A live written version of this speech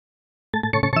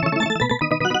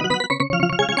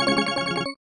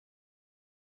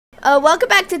Welcome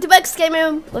back to Doodlebug's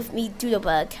Gameroom with me,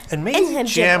 Doodlebug. And me,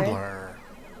 JamBlur.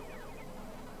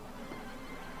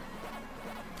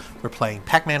 We're playing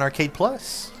Pac-Man Arcade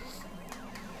Plus.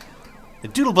 The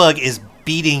Doodlebug is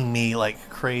beating me like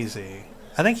crazy.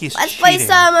 I think he's Let's cheating. play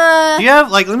some, Do you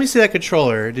have, like, let me see that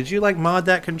controller. Did you, like, mod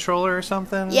that controller or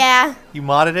something? Yeah. You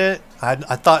modded it? I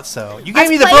thought so. You Let's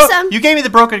gave me play you gave me the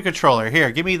broken controller.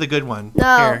 Here, give me the good one.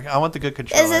 No. Here, I want the good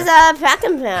controller. This is a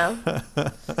Pac-Man.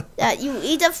 Yeah, you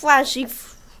eat a flashy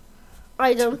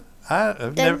item.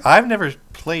 I've never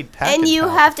played Pac-Man. And you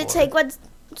have to take what's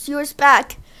yours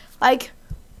back. Like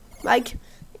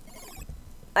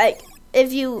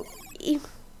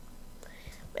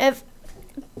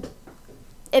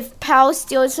if Pal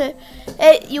steals it,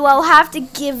 you will have to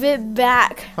give it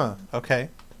back. Huh, okay.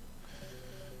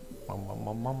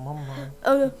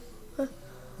 Oh,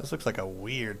 This looks like a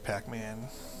weird Pac-Man.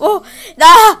 well,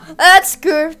 that's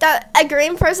good. A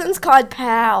green person's called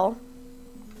Pal.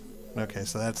 Okay,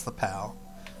 so that's the pal.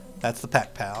 That's the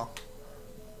Pac-Pal.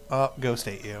 Oh, Ghost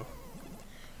ate you.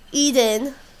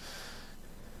 Eden.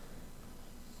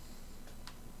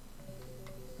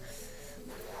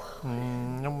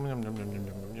 Yum, yum, yum, yum,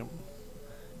 yum, yum.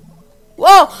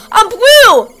 Whoa, I'm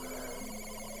blue!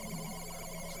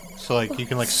 So, like, you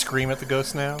can, like, scream at the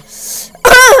ghost now?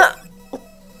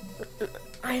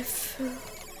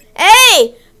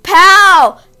 Hey!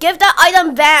 Pal! Give the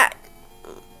item back!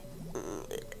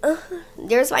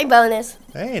 There's my bonus.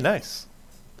 Hey, nice.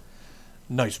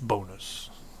 Nice bonus.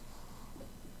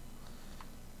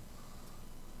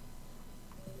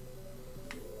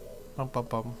 Bum, bum,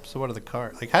 bum. So what are the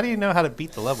cards? Like, how do you know how to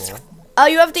beat the level? Oh,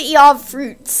 you have to eat all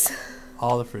fruits.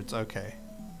 All the fruits, okay.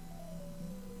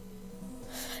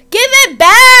 Give it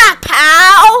back,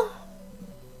 pal!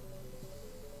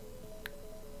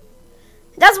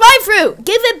 That's my fruit!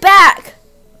 Give it back!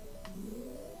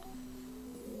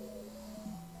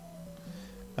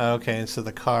 Okay, and so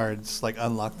the cards, like,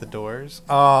 unlock the doors.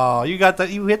 Oh, you got that.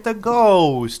 You hit the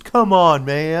ghost. Come on,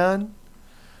 man.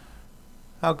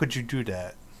 How could you do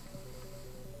that?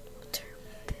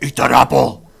 Eat that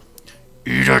apple.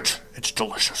 Eat it. It's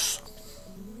delicious.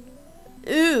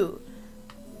 Ooh.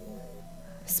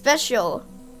 Special.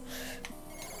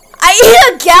 I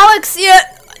eat a galaxy.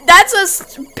 That's a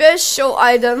special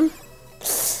item.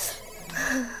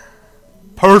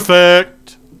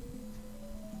 Perfect.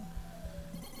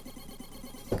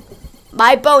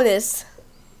 My bonus.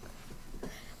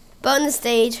 Bonus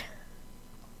stage.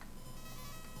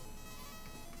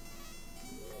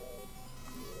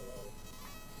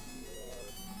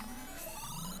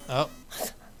 Oh.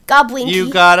 Got Blinky. You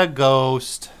got a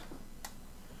ghost.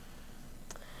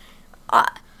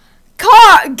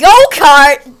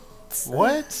 Go-kart.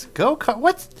 What? Go-kart?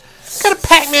 What kind of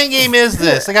Pac-Man game is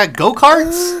this? I got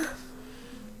go-karts?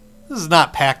 This is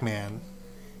not Pac-Man.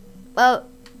 Well,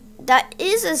 that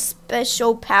is a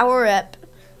special power-up.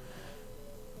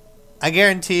 I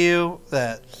guarantee you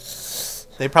that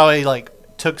they probably, like,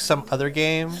 took some other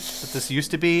game that this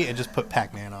used to be and just put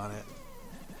Pac-Man on it.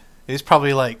 It's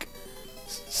probably, like,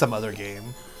 some other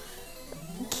game.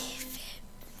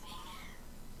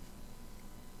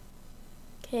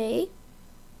 Okay.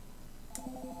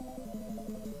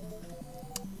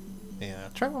 Yeah,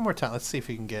 try one more time. Let's see if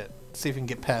you can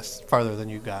get past farther than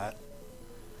you got.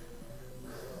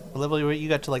 What level you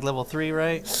got to, like, level 3,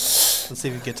 right? Let's see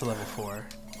if you get to level 4.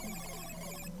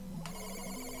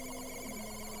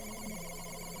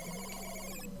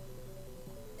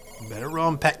 Better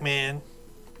run, Pac-Man.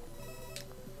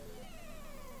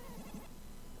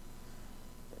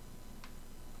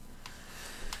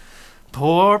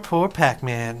 Poor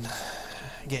Pac-Man.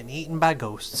 Getting eaten by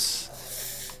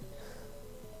ghosts.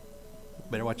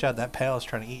 Better watch out, that pal is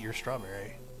trying to eat your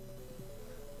strawberry.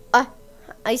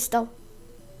 I stole.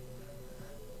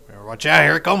 Better watch out,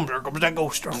 here it comes. Here comes that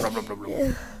ghost.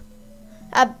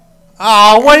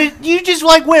 Oh, what? You just,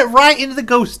 like, went right into the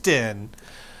ghost den.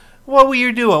 What were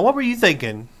you doing? What were you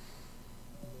thinking?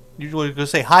 You want to go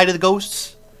say hi to the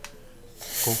ghosts?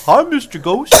 Go, hi, Mr.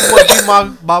 Ghost. You want to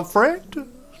be my friend?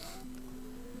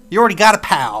 You already got a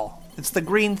pal. It's the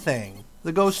green thing.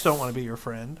 The ghosts don't want to be your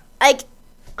friend.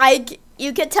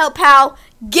 you can tell Pal,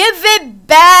 give it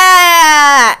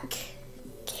back.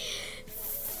 Give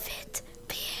it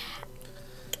back.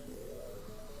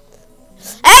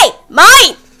 Hey,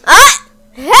 mine.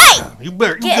 Hey. You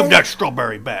give that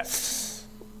strawberry back.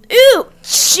 Ooh,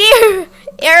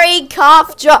 airy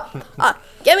cough drop.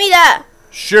 Give me that.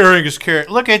 Sharing is caring.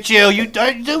 Look at you.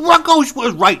 The ghost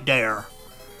was right there.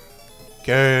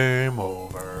 Game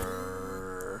over.